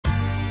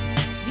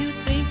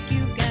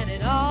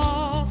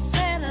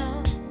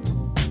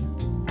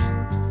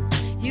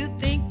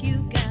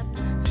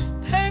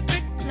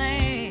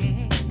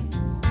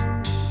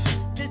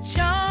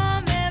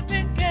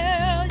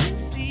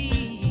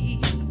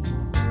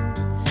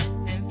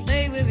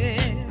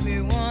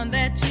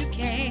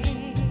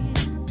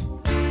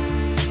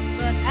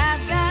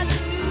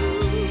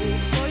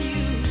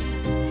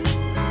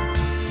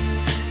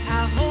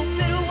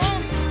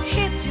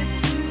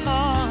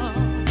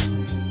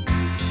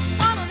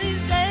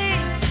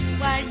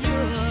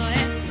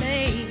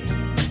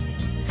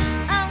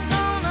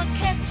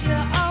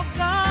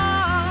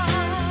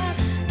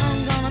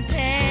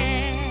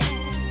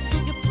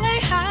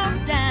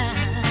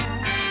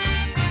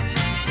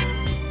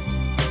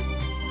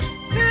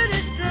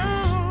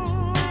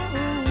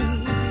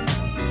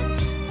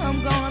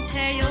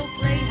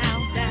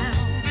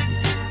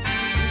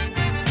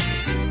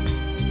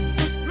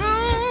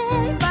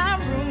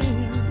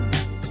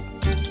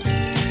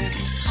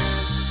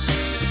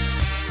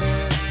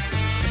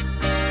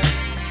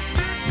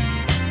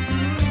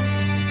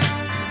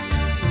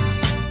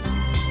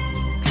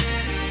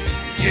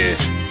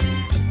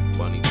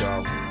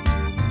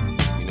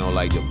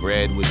like the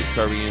bread with the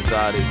curry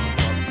inside it. You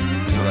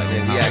know what I'm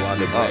saying? We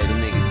actually up. The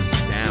niggas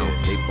is down.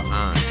 They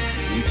behind.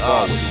 We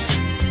forward.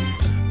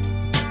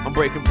 I'm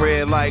breaking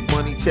bread like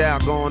money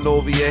child, going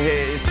over your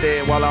head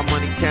instead while I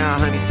money count.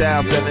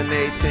 100,000, 7,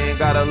 8, 10.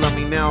 Gotta love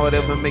me now,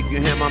 whatever make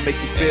you him, I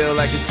make you feel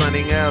like it's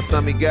something else.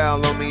 San Miguel,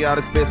 love me out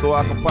of space so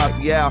I can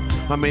posse out.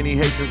 How many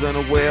Haitians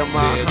unaware of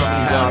my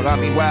homie dog? Got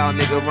me wild,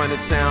 nigga, run the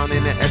town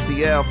in the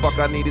SEL. Fuck,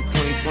 I needed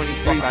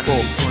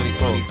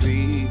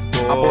 2023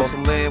 for. I bought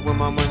some land with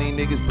my money,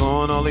 niggas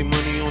blowing all they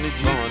money on the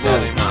G.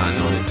 That's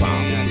mine on the G.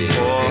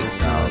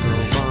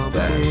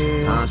 That's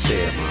time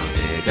shit, man.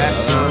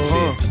 That's time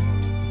shit.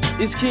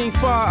 It's King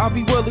Fire, I'll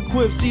be well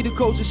equipped. See the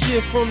culture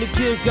shift from the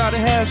gift, gotta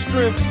have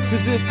strength.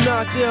 Cause if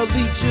not, they'll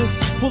leech you.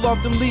 Pull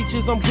off them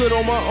leeches, I'm good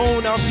on my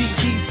own. I'll be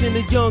decent.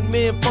 A young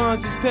man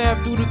finds his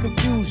path through the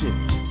confusion.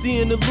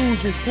 Seeing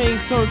illusions,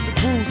 pains turn to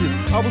bruises.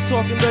 I was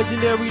talking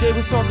legendary, they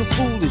was talking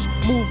foolish.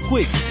 Move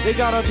quick, they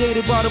got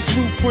outdated by the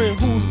blueprint.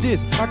 Who's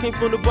this? I came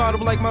from the bottom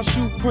like my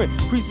shoe print.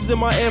 Creases in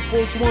my Air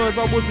Force Ones,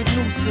 I was a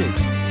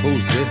nuisance.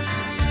 Who's this?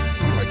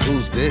 I'm like,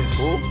 who's this?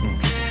 I'm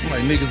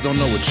like, niggas don't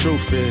know what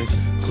truth is.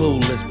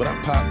 Clueless, but I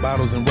pop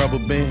bottles and rubber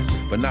bands.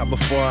 But not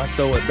before I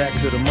throw it back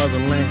to the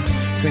motherland.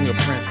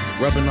 Fingerprints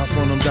rubbing off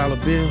on them dollar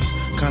bills.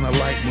 Kinda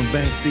like when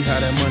banks see how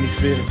that money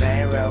feel. The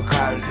bank real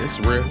calling. It's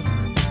real.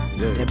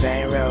 Yeah. The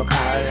bank real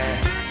calling.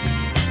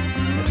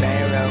 The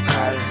bank real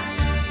calling.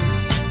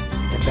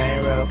 The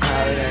bank real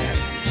calling.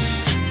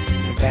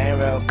 The bank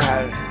real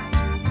calling.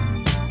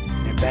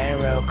 The bank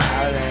real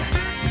calling.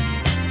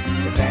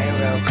 The bank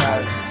real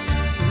calling.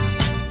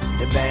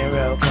 The bank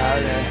real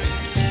calling.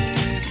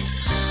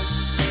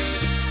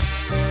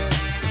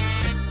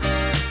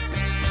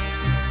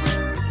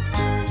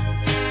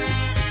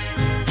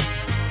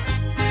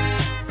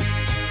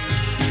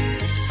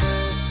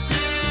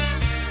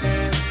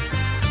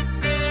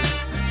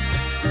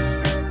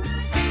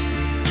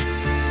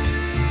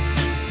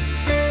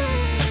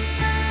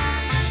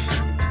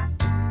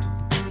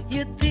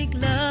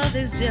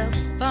 It's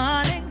just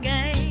fun and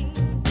game,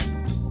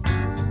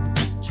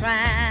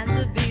 trying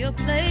to be a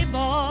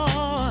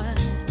playboy.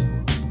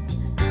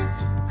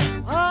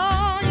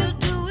 All you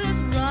do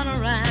is run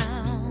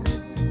around,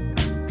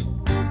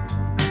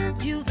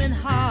 using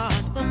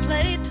hearts for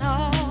play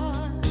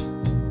toys.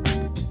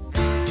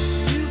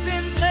 You've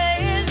been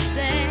playing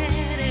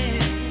daddy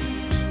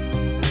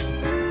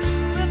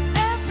with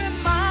every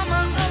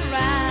mama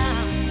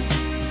around.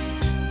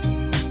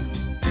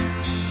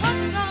 What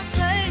you gonna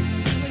say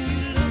when you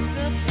look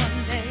up one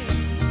day,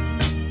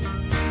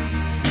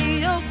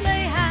 see your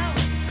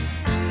playhouse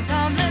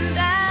tumbling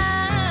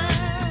down?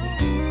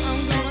 I'm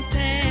gonna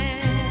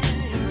tear your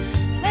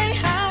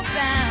playhouse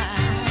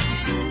down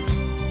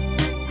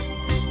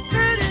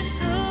pretty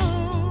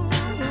soon.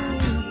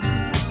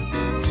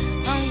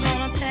 I'm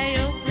gonna tear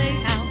your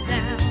playhouse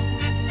down,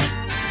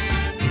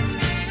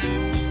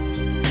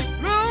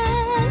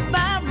 room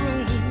by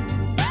room.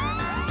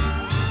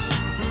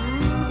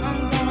 I'm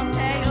gonna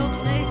tear your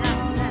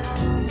playhouse down.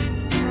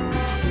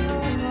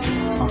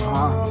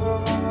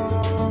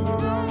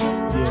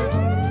 Yeah.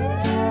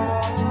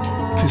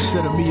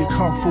 Consider me a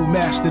kung fu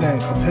master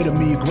then,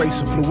 epitome of grace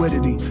and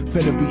fluidity.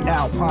 Finna be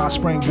alpine,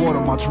 spring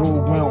water, my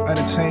drool won't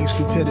entertain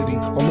stupidity.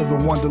 Or live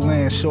in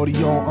wonderland, shorty,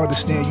 you don't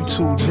understand, you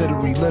too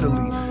jittery,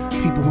 literally.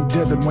 People who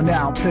did them went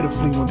out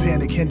pitifully when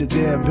panic hindered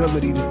their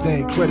ability to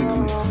think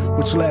critically.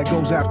 Which leg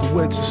goes after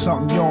which is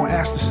something you don't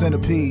ask the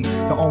centipede.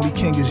 The only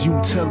king is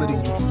utility,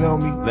 you feel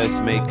me?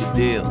 Let's make a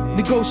deal.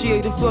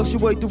 Negotiate and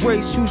fluctuate the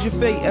race, choose your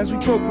fate as we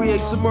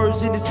procreate,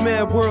 submerged in this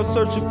mad world,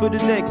 searching for the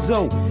next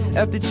zone.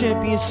 After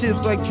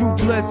championships like Drew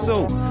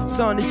Bledsoe,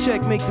 sign the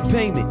check, make the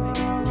payment.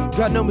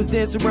 Got numbers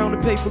dancing around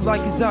the paper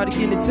like exotic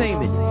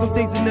entertainment. Some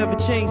things that never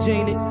change,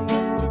 ain't it?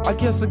 I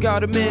guess I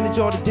gotta manage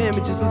all the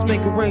damages, let's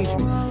make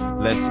arrangements.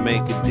 Let's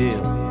make a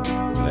deal.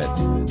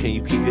 Can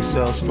you keep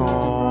yourself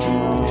strong?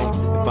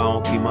 If I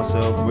don't keep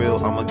myself real,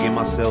 I'ma get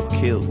myself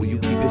killed. Will you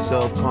keep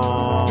yourself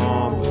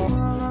calm?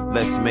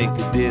 Let's make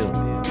a deal.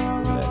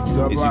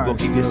 Is you gon'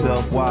 keep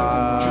yourself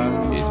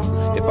wise?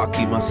 If I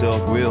keep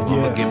myself real,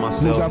 I'ma get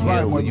myself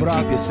killed. Will you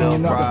keep yourself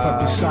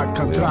pride?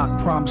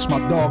 Promise my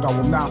dog I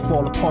will not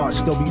fall apart.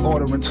 Still be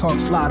ordering tongue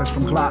sliders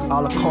from Glock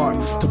a la carte.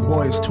 To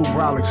boys too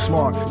brolic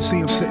smart. See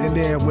him sitting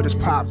there with his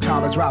pop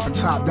collar, dropping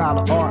top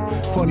dollar art.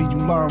 Funny you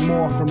learn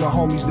more from the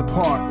homies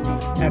depart.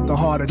 At the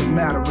heart of the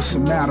matter, it's a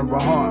matter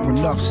of heart.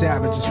 Enough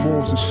savages,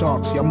 wolves and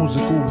sharks. Я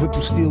музыку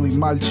выпустил, и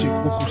мальчик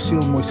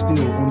укусил мой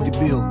стил, он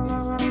дебил.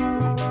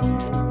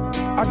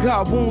 I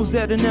got wounds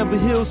that'll never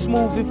heal,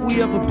 smooth if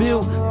we ever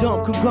build.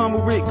 Dump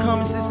conglomerate,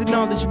 common sense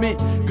acknowledgement.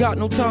 Got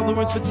no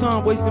tolerance for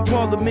time wasting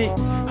parliament.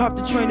 Hop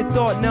the train of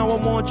thought, now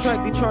I'm on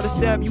track. They try to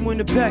stab you in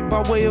the back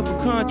by way of a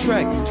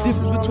contract.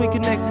 Difference between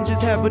connects and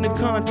just having a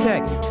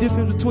contact.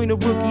 Difference between a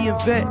rookie and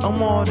vet,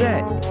 I'm all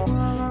that.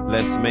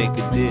 Let's make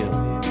a deal.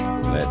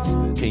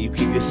 Can you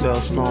keep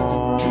yourself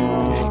strong?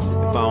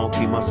 If I don't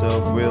keep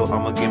myself real,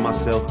 I'ma get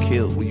myself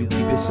killed. Will you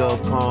keep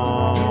yourself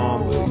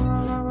calm?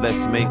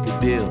 Let's make a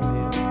deal.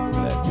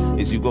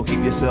 Is you gon'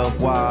 keep yourself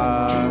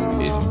wise?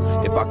 Is you?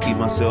 If I keep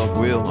myself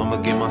real, I'ma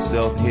get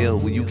myself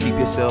healed. Will you keep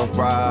yourself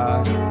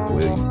right?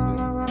 Will you?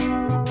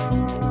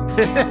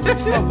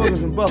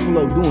 Motherfuckers in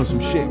Buffalo doing some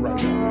shit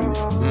right now, man.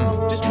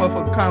 This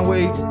motherfucker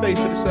Conway, face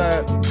to the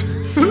side.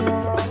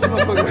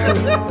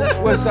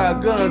 Motherfucker West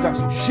Side Gun got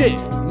some shit. You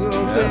know what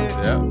I'm saying?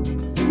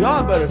 Yeah.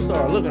 Y'all better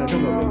start looking at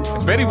them motherfuckers.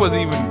 And Betty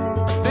wasn't even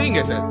a thing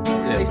at that.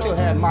 They still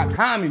had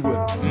Hommmyy with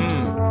them.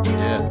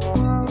 Yeah.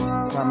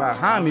 Now,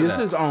 Hommmyy, it's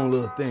his own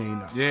little thing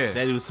now. Yeah.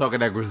 Daddy was talking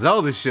that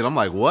Griselda shit. I'm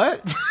like,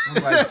 what?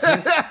 I'm like,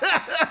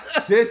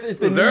 this is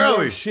the New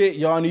York shit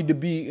y'all need to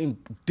be in.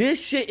 This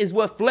shit is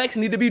what Flex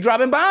need to be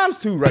dropping bombs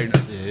to right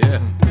now. Yeah.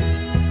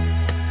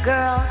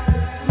 Girls,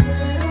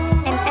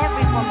 in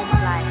every woman's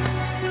life,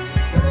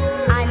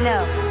 I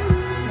know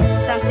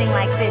something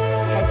like this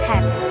has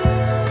happened.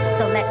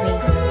 So let me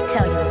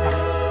tell you about it.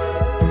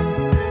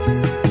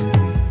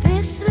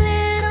 This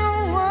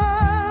little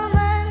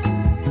woman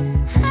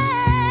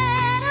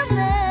had a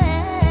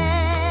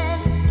man.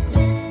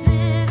 This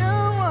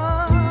little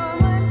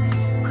woman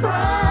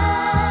cried.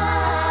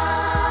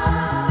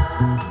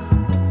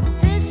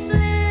 This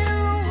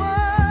little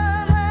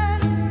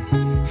woman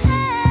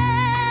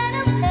had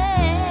a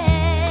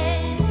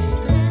pain.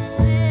 This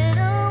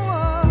little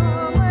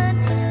woman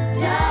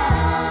died.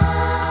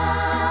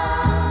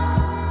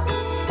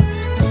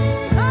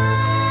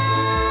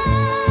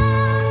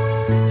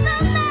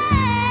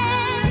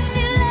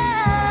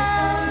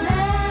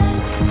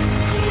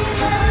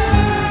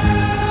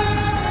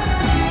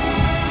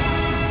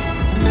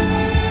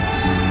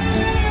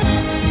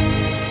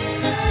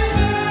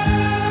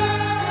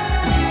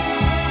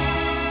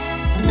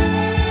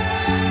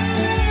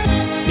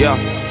 Yeah,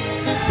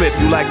 flip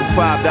you like a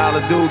 $5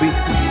 doobie.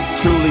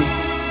 Truly,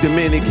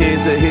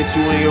 Dominicans that hit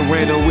you in your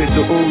rental with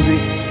the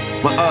Uzi.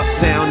 My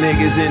uptown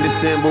niggas in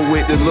December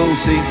with the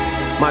Lucy.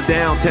 My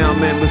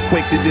downtown members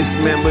quick to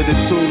dismember the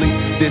Thule.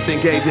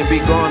 Disengage and be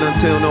gone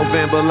until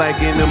November like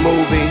in the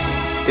movies.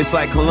 It's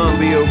like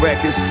Columbia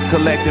Records,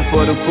 collecting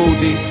for the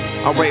Fugees.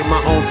 I rape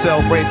my own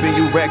self, raping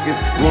you records.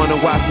 Wanna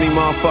watch me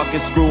motherfucking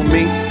screw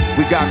me?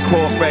 We got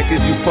court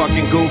records, you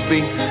fucking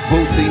goofy.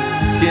 Boosie,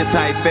 skin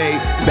tight fade.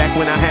 Back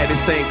when I had the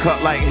same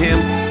cut like him,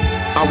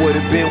 I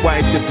would've been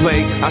white to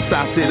play. I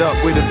sopped it up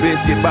with a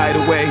biscuit, by the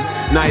way.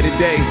 Night or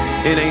day,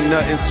 it ain't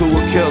nothing to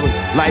a killer.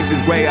 Life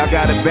is great, I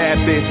got a bad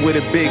bitch with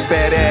a big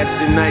fat ass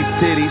and nice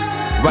titties.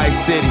 Vice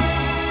City.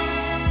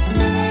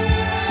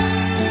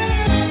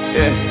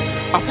 Yeah,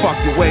 I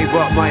fucked the wave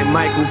up like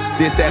Michael.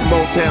 This that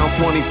Motown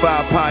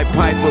 25 Pied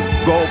Piper.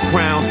 Gold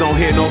crowns, don't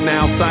hear no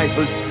now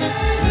ciphers.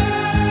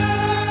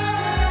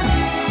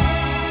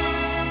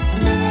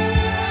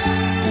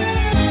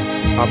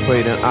 I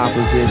pray the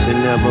opposition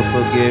never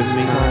forgive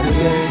me.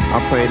 I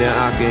pray that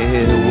I can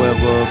hit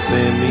whoever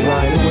offend me.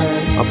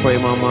 I pray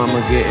my mama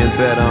getting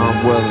better,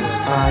 I'm willing.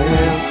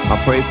 I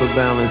pray for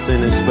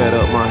balancing and sped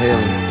up my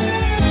healing.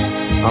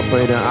 I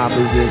pray the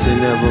opposition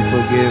never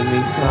forgive me.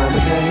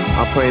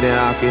 I pray that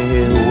I can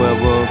hit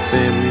whoever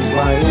offend me.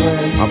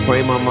 I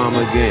pray my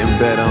mama getting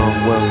better,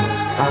 I'm willing.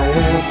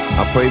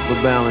 I pray for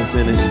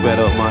balancing and sped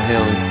up my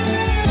healing.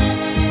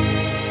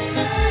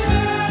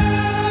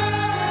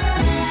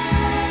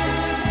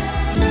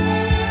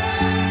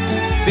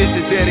 This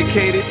is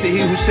dedicated to he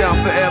who shall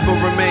forever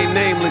remain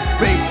nameless.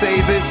 Space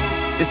savers,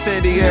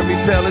 incendiary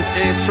pellets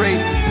and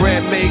traces.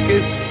 Bread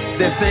makers,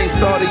 that same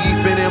starter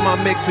yeast been in my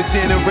mix for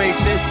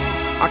generations.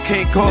 I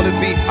can't call it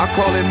beef, I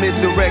call it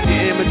misdirected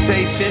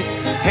imitation.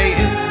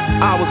 Hating,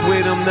 I was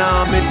with them,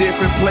 now I'm in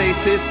different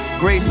places.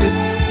 Gracious,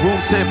 room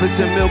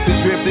temperature, milk to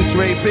drip the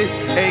drapers.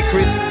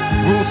 Acreage,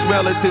 roots,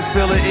 relatives,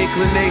 feeling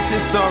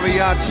inclinations. Sorry,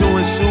 I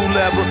chewing shoe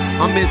level,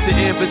 I missed the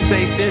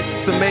invitation.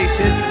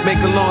 Summation, make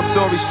a long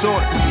story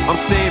short, I'm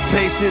staying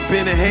patient.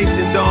 Been a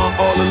Haitian Don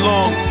all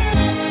along.